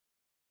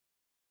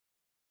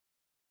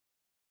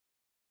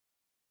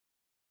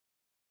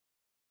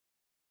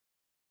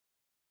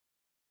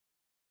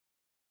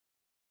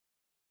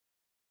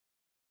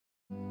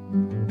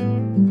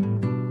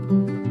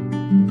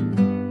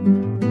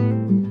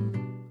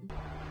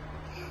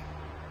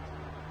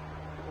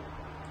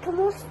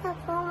Kamusta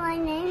po? My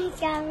name is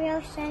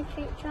Gabriel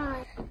Cedric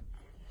John.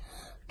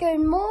 Good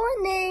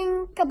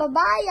morning,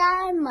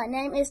 kababayan! My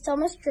name is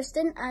Thomas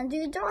Tristan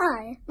Andrew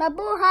John.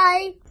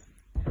 Mabuhay!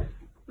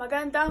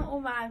 Magandang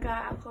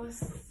umaga. Ako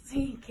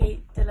si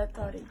Kate De La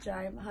Torre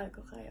Jai. Mahal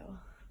ko kayo.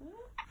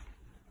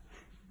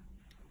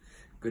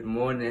 Good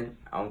morning,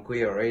 I'm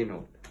Kuya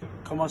Reynold.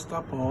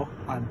 Kamusta po?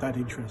 I'm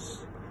Daddy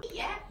Tris.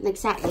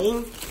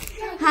 Nagsaing.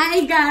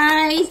 Hi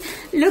guys!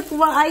 Look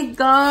what I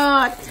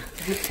got!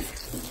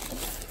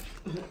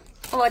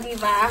 O,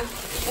 diba?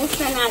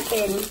 Usa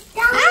natin.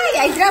 Ay!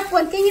 I dropped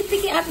one. Can you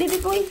pick it up, baby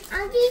boy?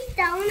 Auntie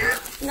Donut?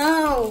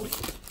 No!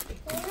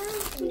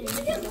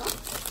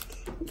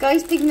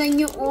 Guys, tignan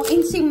nyo. Oh,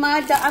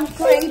 ensimada. I'm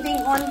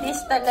craving on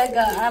this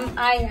talaga.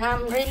 I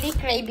am really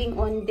craving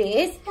on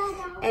this.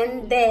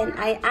 And then,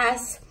 I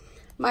asked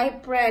my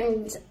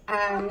friend,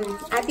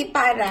 Ate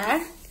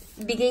Para,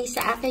 bigay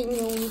sa akin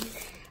yung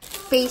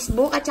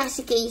Facebook at saka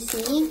si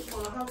Casey.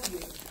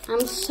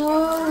 I'm so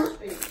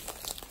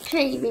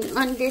craving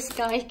on this,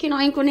 guys.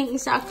 Kinain ko na yung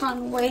isa. I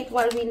can't wait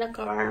while we in the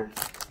car.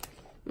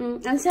 Ang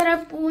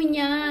sarap po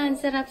niya.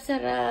 Ang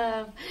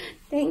sarap-sarap.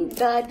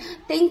 Thank God.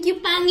 Thank you,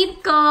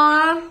 pangit ko.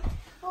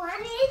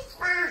 What is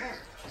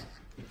that?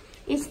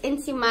 It's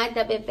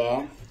ensimada,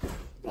 bebe.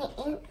 The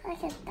ink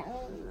like a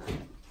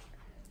donut.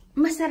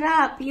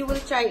 Masarap. You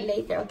will try it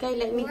later, okay?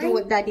 Let me do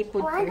what Daddy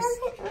put Why first. does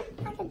it look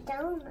like a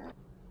donut?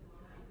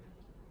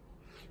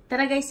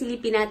 Tara guys,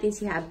 silipin natin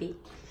si Habi.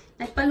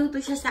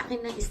 Nagpaluto siya sa akin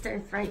ng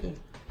stir-fry eh.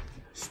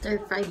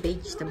 Stir-fry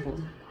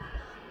vegetable.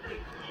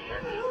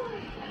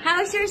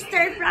 How's your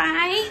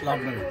stir-fry?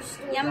 Lovely.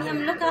 Yum yum.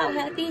 Look how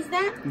healthy is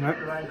that? Nope.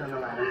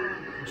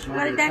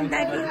 Well done,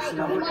 Daddy.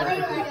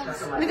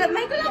 Look at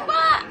Michael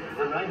pa!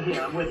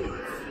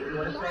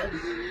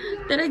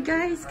 Tara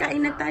guys,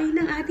 kain na tayo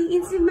ng ating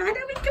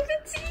ensimada with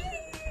kapatid.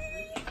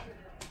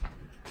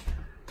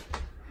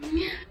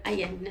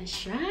 Ayan na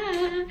siya.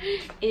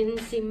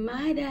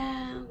 Ensimada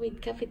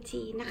with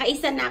kapatid.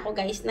 Nakaisa na ako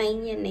guys.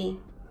 9 yan eh.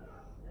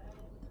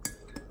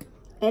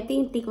 Eto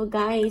yung tiko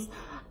guys.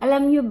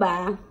 Alam nyo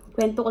ba,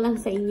 kwento ko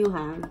lang sa inyo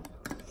ha.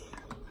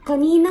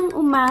 Kaninang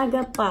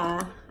umaga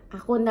pa,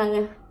 ako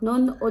na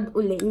nonood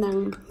uli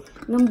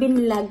nung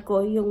binlog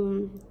ko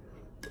yung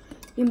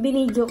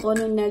binidyo ko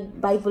nung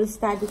nag-Bible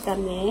study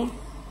kami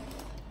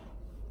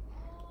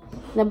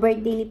na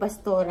birthday ni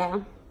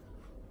Pastora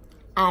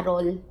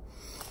Arol.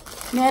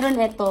 Meron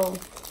ito.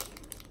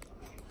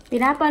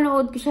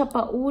 Pinapanood ko siya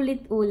pa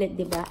ulit-ulit,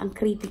 diba? Ang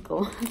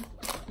kritiko.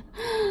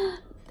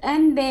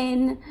 And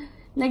then,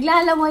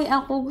 naglalaway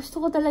ako.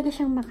 Gusto ko talaga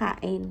siyang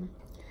makain.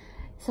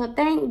 So,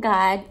 thank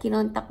God,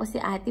 kinontak ko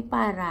si Ate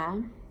Para.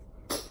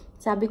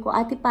 Sabi ko,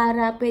 Ate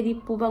Para, pwede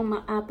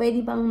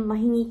bang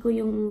mahingi ko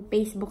yung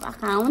Facebook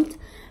account?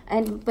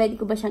 And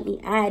pwede ko ba siyang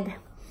i-add?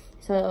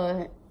 So,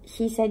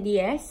 she said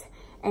yes.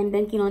 And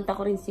then, kinontak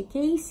ko rin si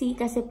Casey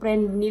kasi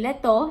friend nila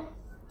to.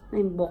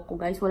 Ay, bok ko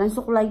guys. Walang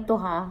suklay to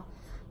ha.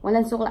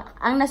 Walang suklay.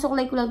 Ang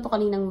nasuklay ko lang to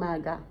kaninang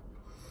maga.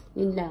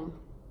 Yun lang.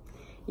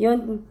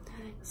 Yun.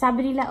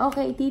 Sabi nila,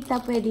 okay, tita,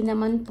 pwede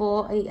naman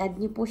po.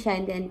 I-add niyo po siya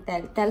and then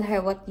tell her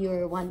what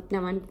you want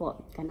naman po.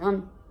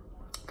 Ganon.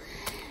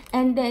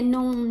 And then,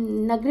 nung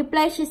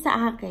nag-reply siya sa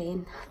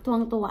akin,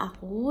 tuwang-tuwa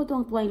ako.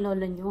 Tuwang-tuwa yung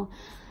lolo nyo.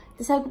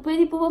 Tapos sabi ko,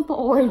 pwede po bang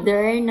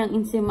pa-order ng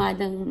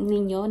ensimadang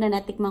ninyo na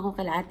natikman ko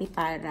kala Ate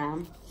Para?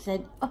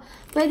 Said, oh,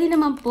 pwede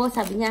naman po.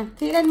 Sabi niya,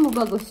 kailan mo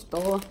ba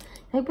gusto?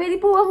 Sabi, pwede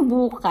po bang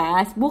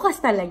bukas? Bukas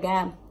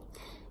talaga.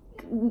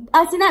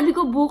 Sinabi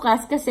ko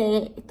bukas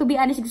kasi, to be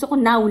honest, gusto ko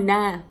now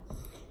na.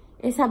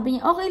 Eh, sabi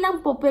niya, okay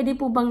lang po, pwede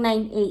po bang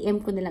 9 AM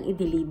ko na lang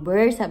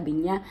i-deliver?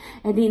 Sabi niya.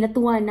 Eh, di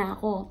natuwa na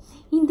ako.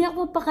 Hindi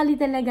ako pakali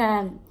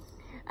talaga.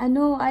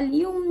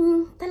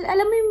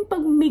 Alam mo yung pag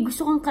may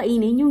gusto kang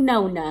kainin, yung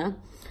now na.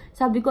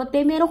 Sabi ko,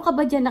 te, meron ka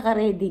ba dyan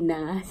naka-ready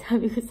na?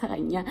 Sabi ko sa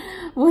kanya.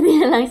 Buti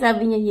na lang,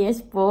 sabi niya,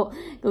 yes po.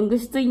 Kung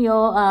gusto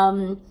nyo,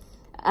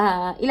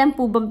 ilan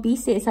po bang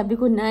pieces? Sabi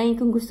ko, 9.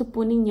 Kung gusto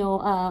po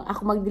ninyo,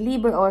 ako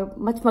mag-deliver or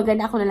mas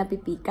maganda ako na lang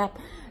pipick up.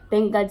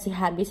 Thank God si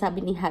Habi.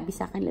 Sabi ni Habi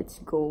sa akin, let's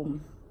go.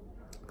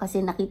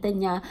 Kasi nakita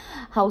niya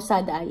how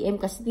sad I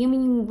am. Kasi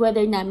yung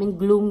weather namin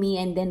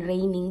gloomy and then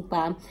raining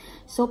pa.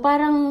 So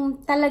parang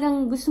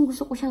talagang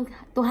gustong-gusto ko siyang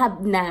to have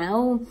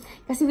now.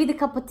 Kasi with the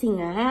kapatid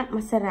nga,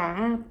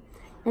 masarap.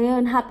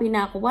 Ngayon, happy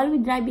na ako. While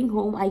we're driving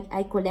home,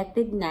 I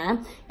collected na.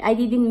 I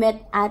didn't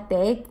met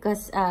Ate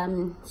because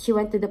she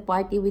went to the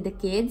party with the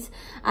kids.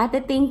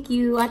 Ate, thank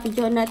you. Ate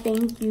Jonah,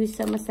 thank you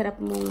sa masarap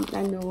mong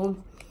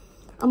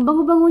Ang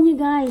bango-bango niya,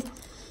 guys.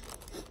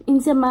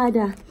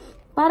 Ensimada.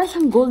 Para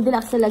siyang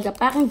Goldilocks talaga.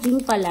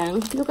 Packaging pa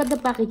lang. Look at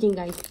the packaging,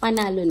 guys.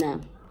 Panalo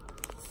na.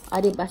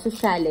 Diba?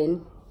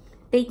 Sosyalin.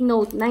 Take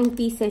note, 9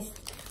 pieces.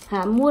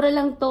 Ha, mura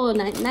lang to.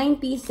 9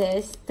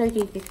 pieces,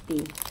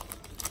 13.50.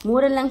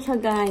 Mura lang siya,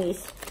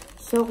 guys.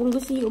 So, kung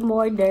gusto nyo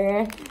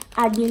umorder,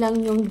 add nyo lang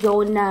yung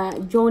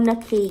Jonah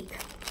cake.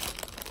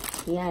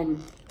 Yan.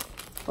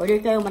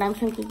 Order kayo. Marami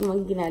siyang cake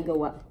yung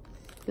ginagawa.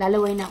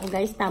 Lalaway na ako,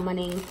 guys. Tama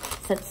na yung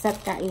sat-sat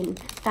kain.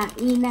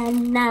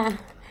 Kainan na.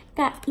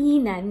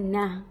 Kainan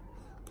na.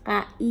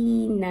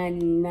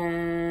 Kainan na.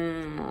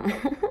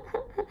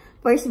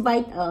 First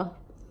bite, oh.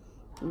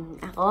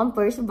 Ako ang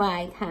first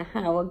bite.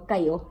 Haha, wag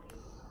kayo.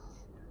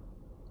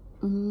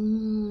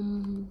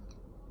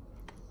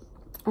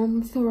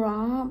 Ang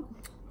sarap.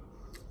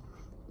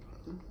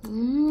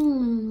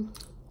 Ang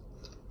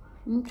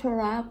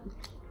sarap.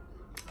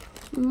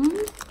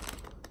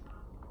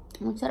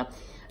 Ang sarap.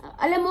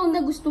 Alam mo, ang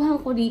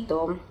nagustuhan ko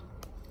dito,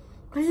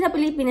 kasi sa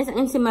Pilipinas,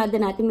 ang ensimada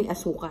natin may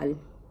asukal.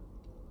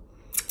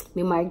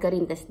 May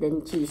margarine, tas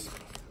then cheese.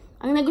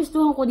 Ang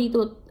nagustuhan ko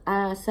dito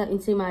sa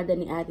ensimada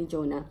ni Ate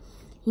Jonah,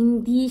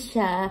 hindi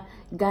siya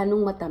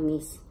ganong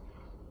matamis.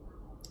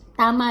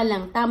 Tama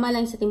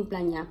lang sa timpla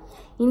niya.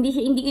 Hindi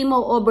kayo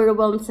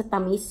ma-overwhelm sa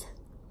tamis.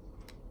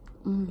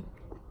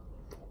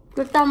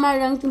 Pero tama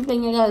lang timpla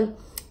niya, guys.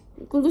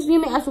 Kung gusto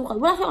niya may asukal,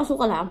 wala siyang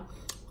asukal ha.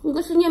 Kung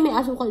gusto niya may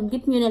asukal,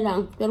 dip niyo na lang.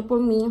 Pero for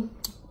me,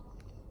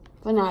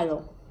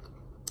 panalo.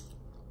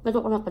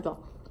 Patok na patok.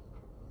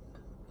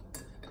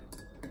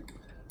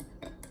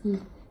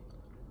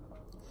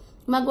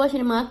 Magawa siya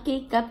ng mga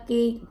cake,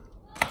 cupcake.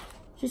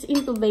 She's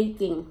into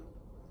baking.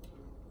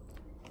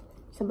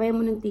 Sabayan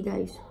mo ng tea,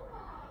 guys.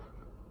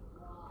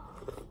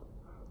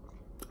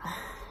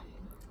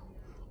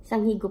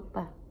 Isang higop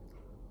pa.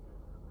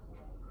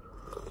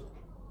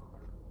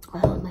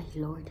 Oh my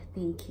Lord.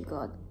 Thank you,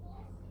 God.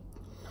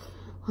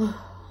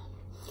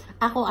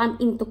 Ako, I'm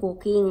into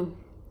cooking.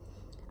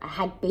 I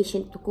had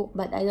patience to cook,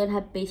 but I don't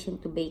have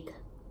patience to bake.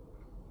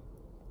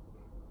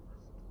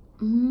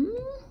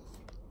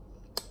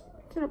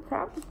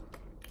 Sarap.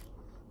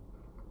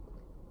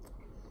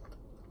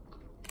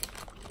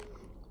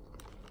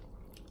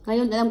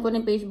 Ngayon, alam ko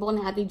na yung Facebook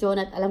ni Ate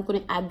Jonah at alam ko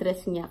na yung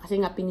address niya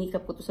kasi nga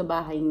pinikap ko to sa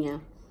bahay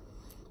niya.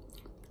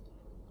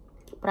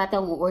 Parati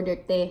akong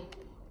order te.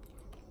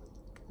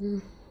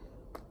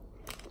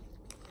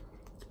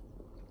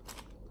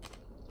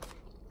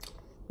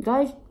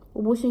 Guys,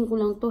 ubusin ko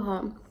lang to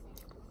ha.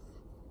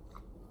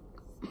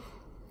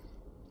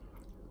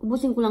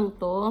 Ubusin ko lang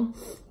to.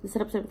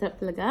 Sarap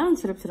talaga.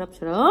 Sarap.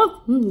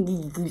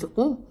 Gigil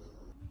ako.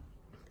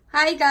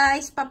 Hi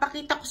guys,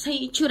 papakita ko sa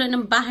itsura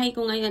ng bahay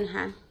ko ngayon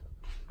ha.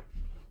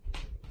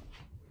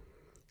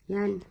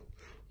 Yan.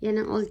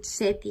 Yan ang old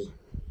SETI.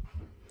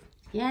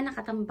 Yan,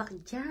 nakatambak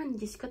dyan.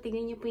 Diyos ko,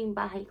 tingnan niyo po yung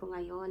bahay ko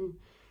ngayon.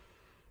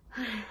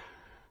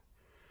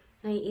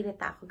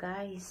 Naiirita ako,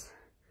 guys.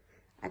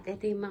 At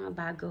ito yung mga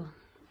bago.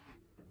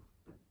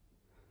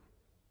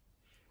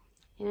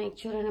 Yan ang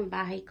itsura ng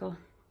bahay ko.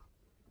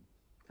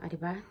 O,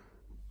 diba?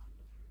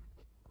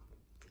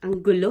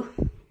 Ang gulo.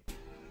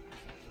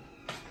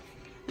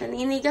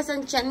 Naninigas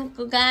ang tiyan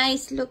ko,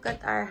 guys. Look at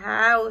our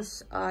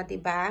house. O,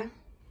 diba?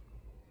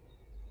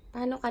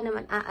 Paano ka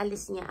naman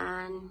aalis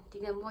niyaan?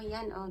 Tingnan mo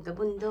yan, oh, the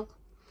bundok.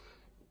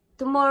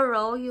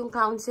 Tomorrow, yung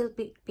council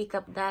pick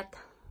up that.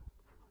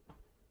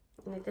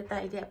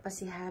 Nagtataidea pa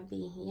si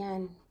Habi.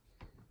 Yan.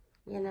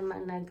 Yan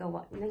naman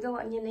nagawa.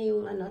 Nagawa niya na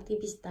yung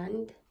TV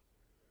stand.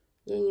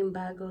 Yan yung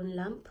bagong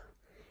lamp.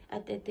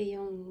 At ito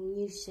yung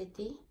new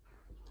city.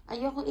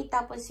 Ayokong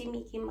itapon si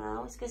Mickey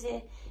Mouse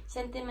kasi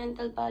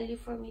sentimental value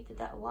for me to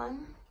that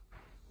one.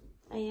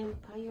 Ayan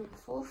pa yung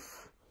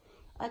foof.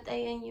 At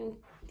ayan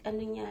yung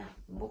niya,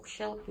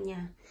 bookshelf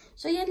niya.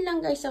 So, yan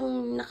lang guys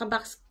ang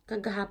nakabox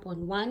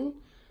kagahapon. 1,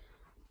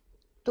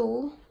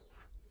 2,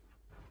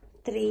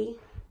 3,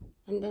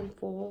 and then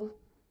 4,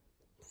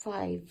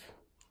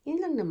 5. Yan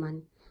lang naman.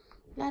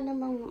 Wala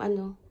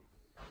namang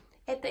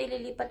Ito,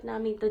 ililipat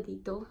namin to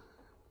dito.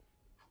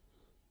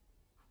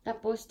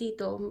 Tapos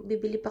dito,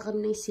 bibili pa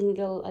kami ng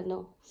single,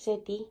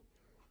 SETI.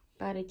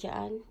 Para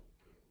dyan.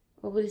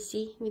 We'll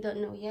see. We don't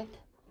know yet.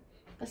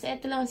 Kasi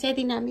ito lang ang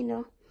SETI namin,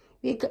 no?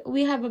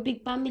 We have a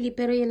big family,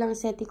 pero yun lang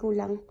SETI ko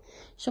lang.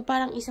 So,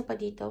 parang isa pa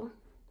dito.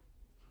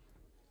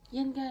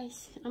 Yan,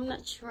 guys. I'm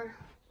not sure.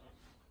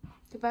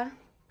 Diba?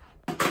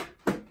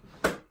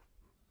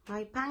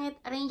 My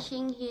pangit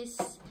arranging his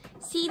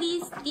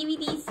CDs,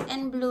 DVDs,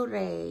 and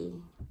Blu-ray.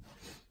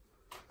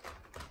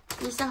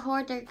 He's a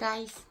hoarder,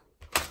 guys.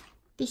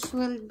 This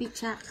will be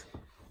Chuck.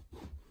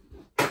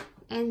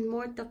 And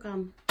more to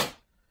come.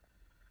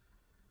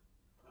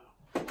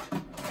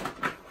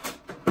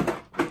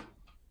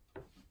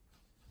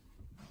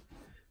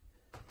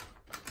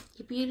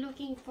 If you're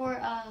looking for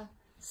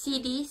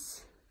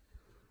CDs,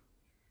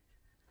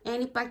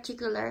 any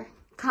particular,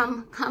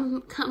 come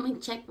and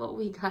check what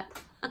we got.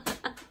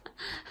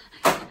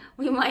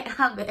 We might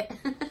have it.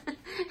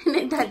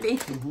 Daddy.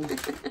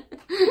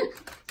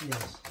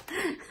 Yes.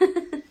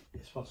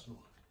 It's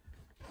possible.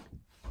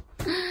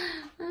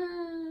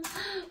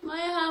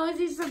 My house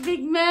is a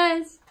big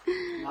mess.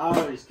 No,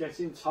 it's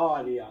getting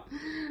tidier.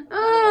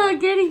 Oh,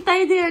 getting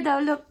tidier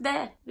though. Look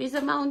there. There's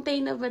a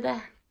mountain over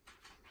there.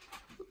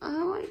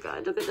 Oh my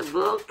God, look at the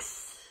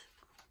books.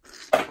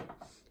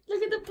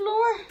 Look at the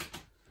floor.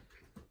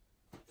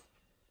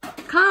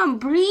 Come,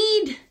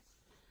 breathe.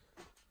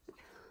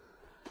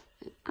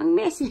 Ang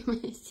messy.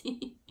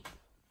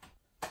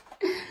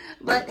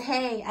 But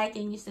hey, I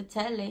can use the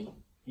telly.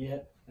 Yeah,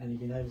 and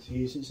you've been able to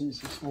use it since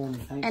this morning.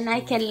 Thanks. And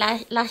I can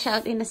lash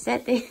out in a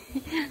setting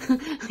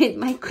with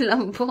my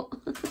Columbo.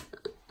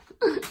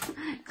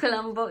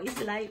 Columbo is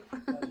life.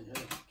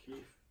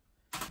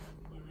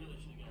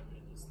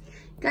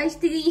 Guys,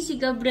 tignan niyo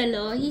si Gabriel,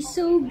 oh. He's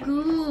so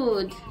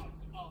good.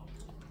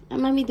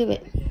 Mommy, do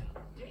it.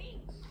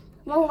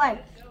 Wrong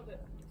way.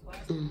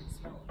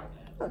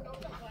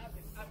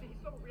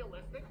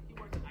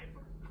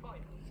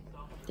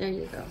 There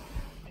you go.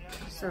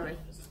 Sorry.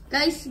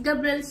 Guys,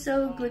 Gabriel's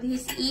so good.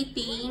 He's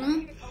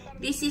eating.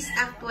 This is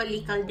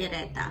actually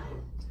caldereta.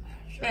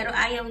 Pero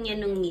ayaw niya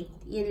nung meat.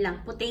 Yun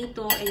lang.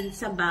 Potato and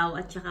sabaw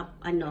at saka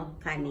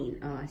kanin.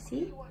 Oh,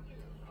 see?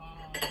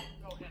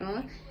 Oh.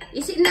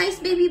 Is it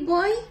nice, baby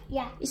boy?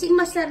 Yeah. Is it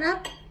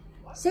masarap?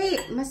 Say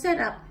it.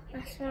 Masarap.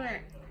 That's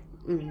right.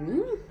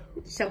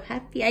 So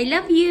happy. I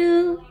love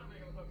you.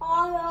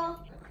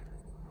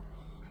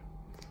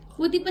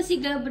 Buti pa si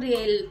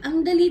Gabriel.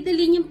 Ang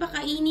dali-dali niyang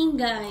pakainin,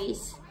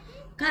 guys.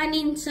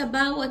 Kanin,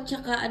 sabaw, at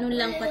saka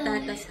lang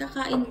patatas.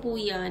 Kakain po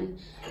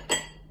yan.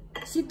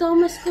 Si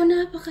Thomas ko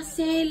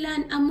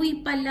napakaselan.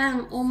 Amoy pa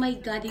lang. Oh my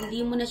God,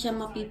 hindi mo na siya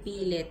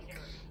mapipilit.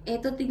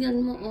 Eto,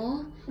 tignan mo,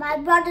 oh. My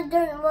brother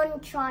didn't want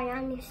to try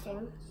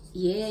anything.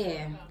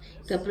 Yeah.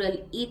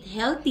 Gabriel, eat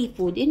healthy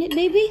food. Isn't it,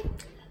 baby?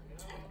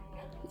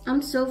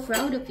 I'm so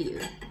proud of you.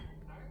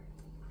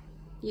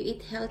 You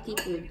eat healthy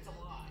food.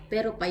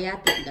 Pero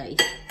payatot,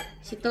 guys.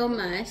 Si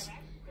Thomas,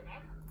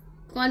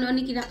 kung ano-ano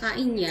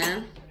kinakain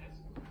niya,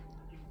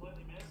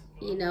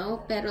 you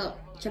know, pero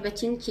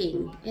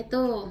chaba-ching-ching.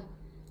 Ito,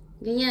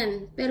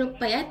 ganyan. Pero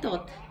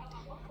payatot.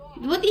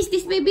 What is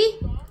this, baby?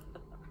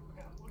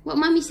 What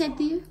mommy said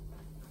to you?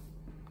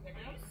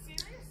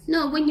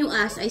 No, when you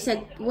asked, I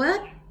said,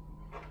 what?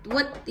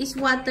 What is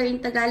water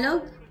in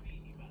Tagalog?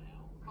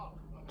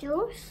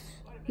 Juice?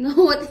 No,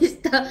 what is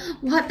the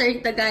water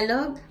in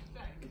Tagalog?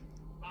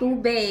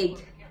 Tubig.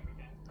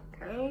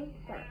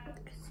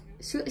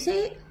 Say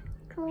it.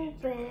 Too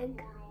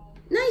big.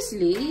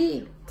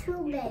 Nicely.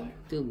 Too big.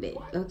 Tubig.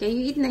 Okay,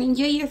 you eat na.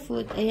 Enjoy your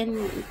food. Ayan,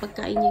 yung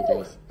pagkain niyo,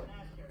 guys.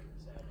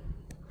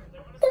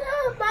 Why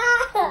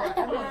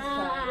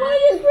are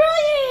you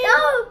crying?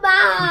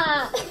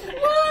 Why?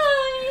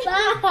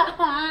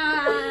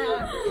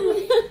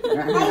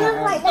 I look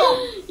like that.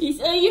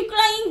 Are you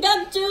crying,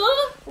 Gab, too?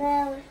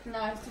 No,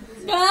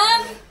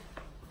 Gab?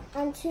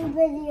 I'm too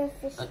busy with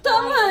fish.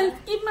 Thomas,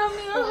 give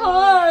mommy a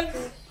hug.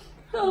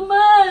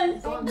 Thomas.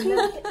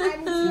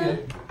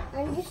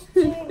 I'm just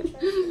too.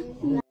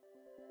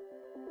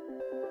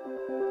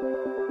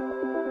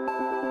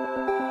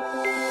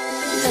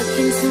 Look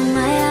into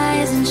my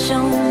eyes and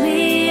show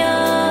me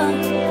your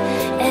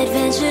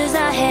adventures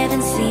I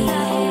haven't seen.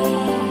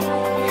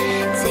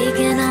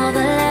 Taking all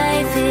the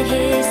life, it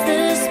hits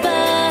the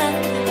spot.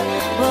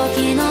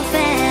 Walking on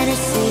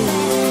fantasy.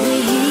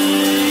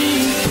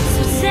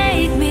 So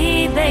take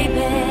me,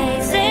 baby,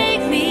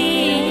 take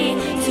me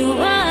to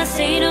a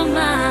state of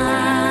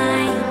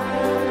mind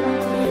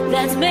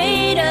that's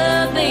made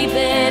of,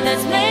 baby,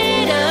 that's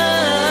made of